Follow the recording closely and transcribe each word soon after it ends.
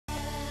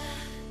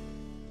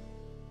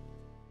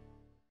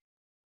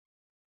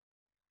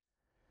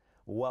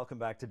Welcome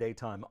back to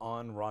Daytime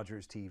on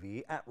Rogers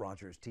TV at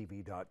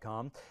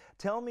rogerstv.com.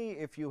 Tell me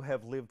if you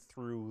have lived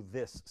through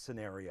this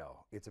scenario.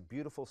 It's a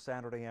beautiful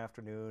Saturday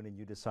afternoon and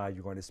you decide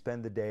you're going to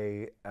spend the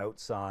day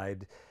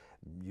outside.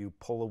 You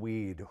pull a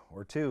weed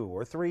or two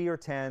or three or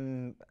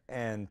 10,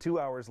 and 2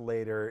 hours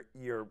later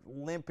you're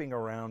limping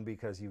around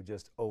because you've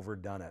just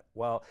overdone it.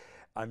 Well,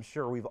 I'm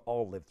sure we've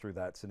all lived through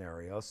that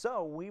scenario.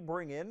 So we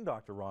bring in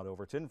Dr. Rod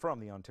Overton from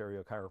the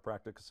Ontario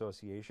Chiropractic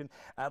Association,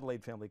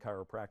 Adelaide Family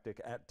Chiropractic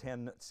at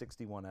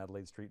 1061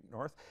 Adelaide Street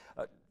North.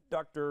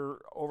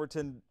 Dr.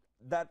 Overton,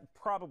 that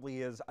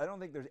probably is, I don't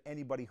think there's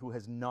anybody who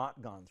has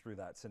not gone through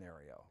that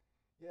scenario.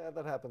 Yeah,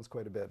 that happens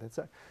quite a bit.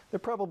 They're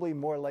probably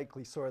more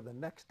likely sore the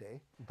next day,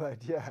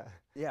 but yeah.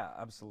 Yeah,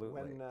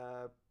 absolutely.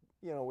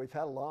 When, we've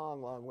had a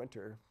long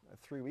winter.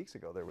 3 weeks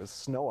ago, there was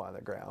snow on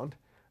the ground.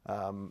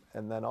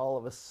 And then all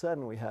of a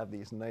sudden, we have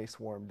these nice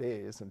warm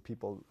days, and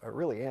people are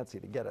really antsy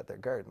to get at their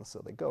gardens.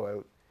 So they go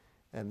out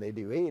and they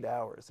do 8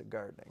 hours of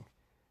gardening.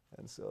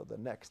 And so the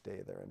next day,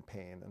 they're in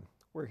pain. And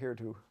we're here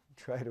to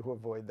try to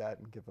avoid that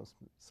and give them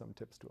some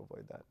tips to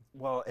avoid that.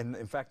 Well, and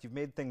in fact, you've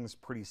made things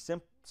pretty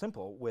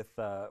simple with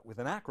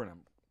an acronym,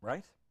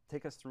 right?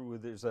 Take us through.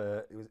 Is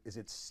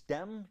it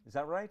STEM? Is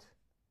that right?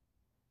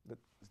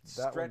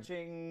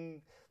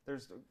 Stretching.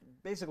 There's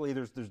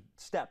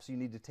steps you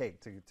need to take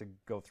to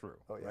go through.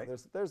 Oh yeah, right?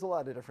 There's a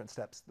lot of different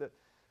steps.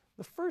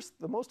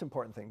 The most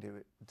important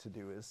thing to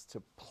do is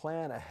to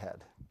plan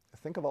ahead.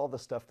 Think of all the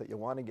stuff that you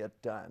want to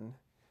get done,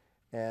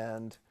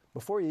 and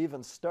before you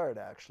even start,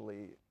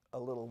 actually, a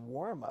little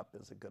warm-up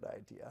is a good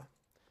idea.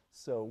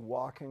 So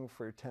walking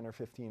for 10 or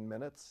 15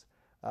 minutes,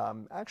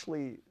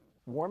 actually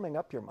warming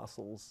up your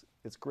muscles,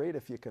 it's great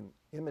if you can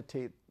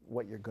imitate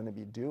what you're going to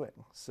be doing.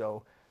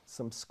 So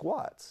some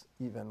squats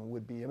even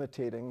would be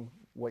imitating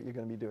what you're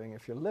going to be doing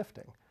if you're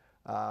lifting.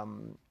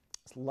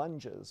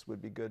 Lunges would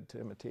be good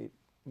to imitate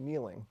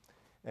kneeling.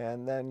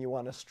 And then you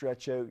want to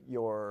stretch out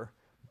your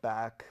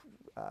back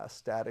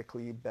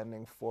statically,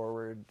 bending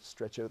forward,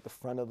 stretch out the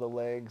front of the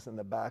legs and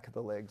the back of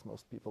the legs.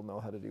 Most people know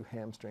how to do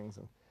hamstrings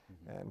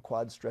and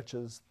quad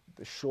stretches.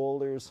 The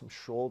shoulders, some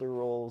shoulder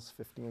rolls,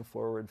 15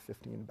 forward,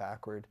 15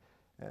 backward,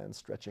 and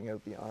stretching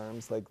out the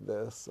arms like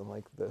this and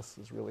like this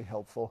is really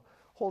helpful.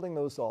 Holding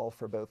those all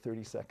for about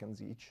 30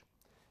 seconds each,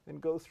 and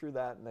go through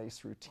that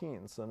nice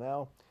routine. So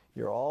now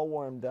you're all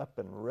warmed up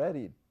and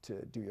ready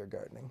to do your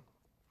gardening.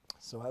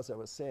 So as I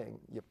was saying,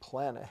 you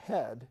plan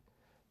ahead.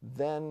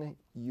 Then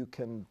you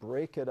can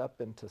break it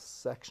up into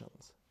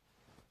sections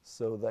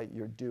so that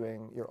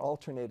you're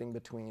alternating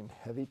between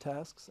heavy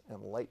tasks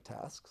and light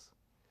tasks,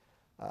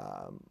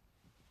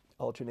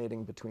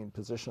 alternating between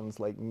positions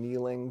like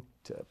kneeling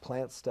to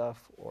plant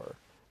stuff or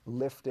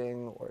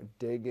lifting or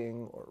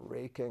digging or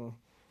raking,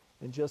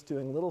 and just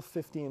doing little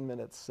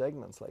 15-minute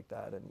segments like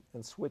that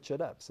and switch it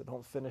up. So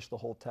don't finish the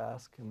whole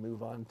task and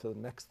move on to the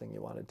next thing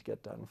you wanted to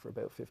get done for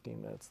about 15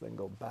 minutes, then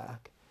go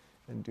back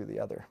and do the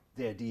other.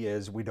 The idea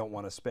is we don't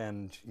want to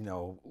spend,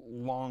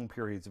 long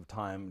periods of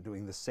time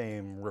doing the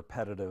same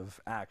repetitive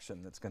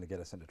action that's going to get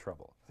us into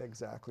trouble.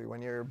 Exactly.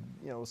 When you're,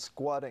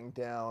 squatting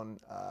down,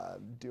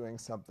 doing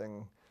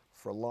something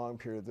for long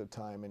periods of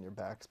time and your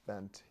back's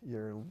bent,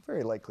 you're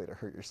very likely to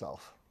hurt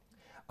yourself.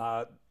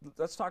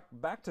 Let's talk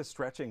back to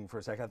stretching for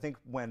a second. I think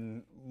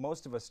when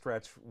most of us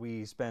stretch,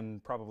 we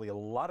spend probably a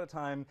lot of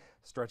time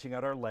stretching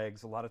out our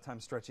legs, a lot of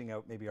time stretching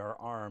out maybe our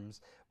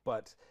arms,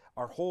 but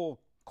our whole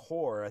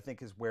core, I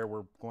think, is where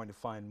we're going to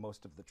find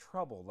most of the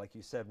trouble. Like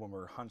you said, when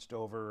we're hunched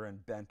over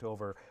and bent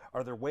over,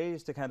 are there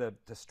ways to kind of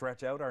to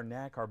stretch out our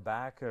neck, our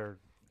back, or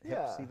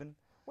hips even?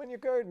 When you're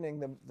gardening,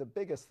 the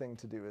biggest thing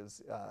to do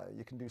is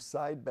you can do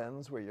side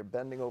bends where you're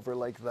bending over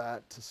like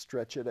that to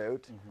stretch it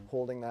out,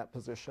 holding that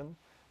position,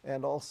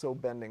 and also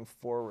bending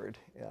forward,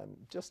 and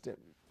just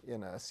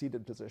in a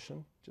seated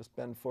position. Just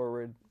bend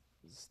forward,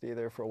 stay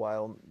there for a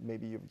while,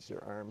 maybe use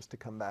your arms to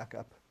come back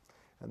up,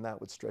 and that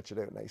would stretch it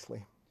out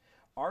nicely.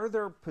 Are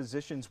there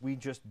positions we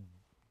just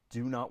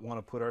do not want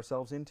to put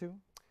ourselves into?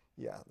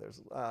 Yeah,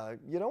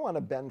 you don't want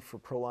to bend for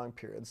prolonged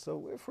periods.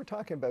 So if we're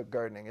talking about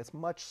gardening, it's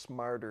much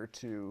smarter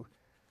to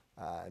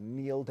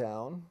kneel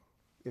down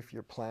if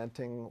you're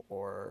planting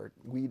or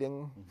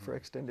weeding for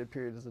extended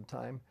periods of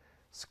time.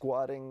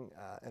 Squatting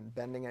and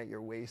bending at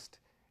your waist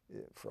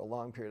for a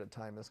long period of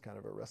time is kind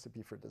of a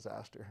recipe for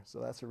disaster. So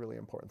that's a really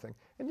important thing.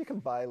 And you can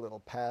buy little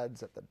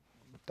pads at the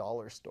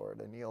dollar store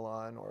to kneel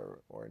on,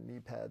 or knee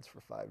pads for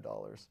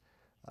 $5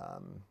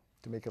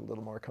 to make it a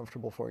little more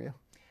comfortable for you.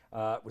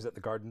 Was at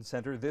the garden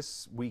center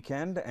this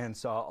weekend and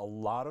saw a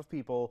lot of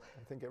people.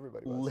 I think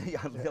everybody was.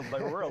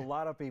 There were a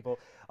lot of people,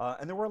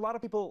 and there were a lot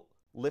of people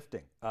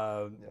lifting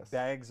Yes.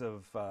 bags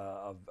of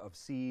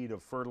seed,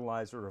 of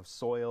fertilizer, of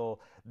soil.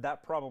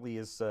 That probably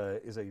is a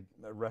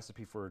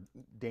recipe for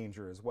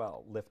danger as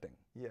well. Lifting.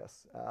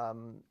 Yes,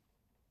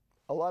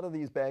 a lot of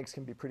these bags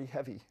can be pretty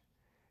heavy,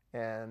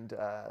 and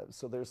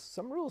so there's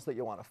some rules that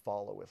you want to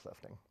follow with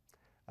lifting.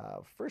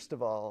 First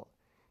of all,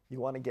 you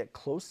want to get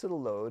close to the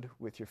load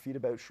with your feet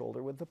about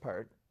shoulder width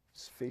apart,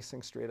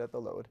 facing straight at the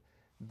load.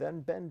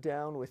 Then bend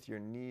down with your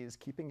knees,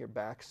 keeping your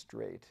back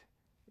straight.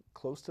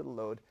 close to the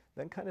load,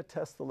 then kind of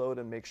test the load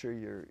and make sure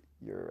you're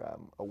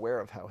aware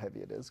of how heavy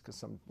it is,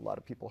 because a lot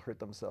of people hurt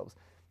themselves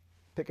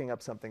picking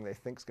up something they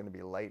think is going to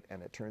be light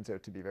and it turns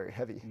out to be very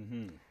heavy.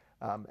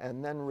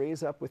 And then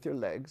raise up with your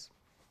legs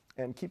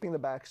and keeping the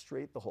back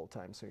straight the whole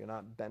time so you're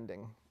not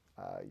bending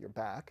your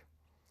back.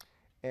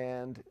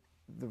 And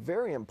the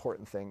very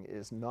important thing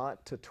is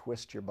not to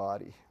twist your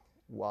body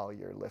while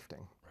you're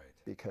lifting,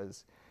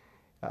 because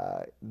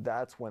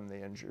that's when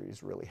the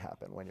injuries really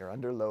happen, when you're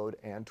under load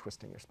and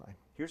twisting your spine.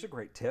 Here's a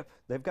great tip.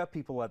 They've got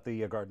people at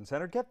the garden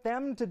center. Get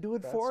them to do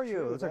it for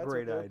you. That's a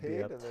great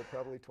idea. Paid, and they're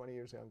probably 20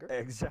 years younger.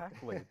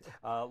 Exactly.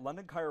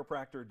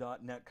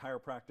 LondonChiropractor.net,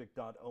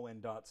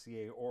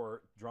 chiropractic.on.ca,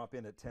 or drop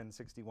in at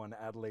 1061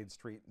 Adelaide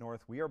Street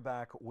North. We are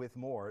back with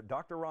more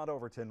Dr. Rod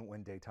Overton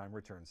when daytime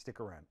returns. Stick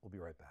around. We'll be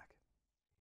right back.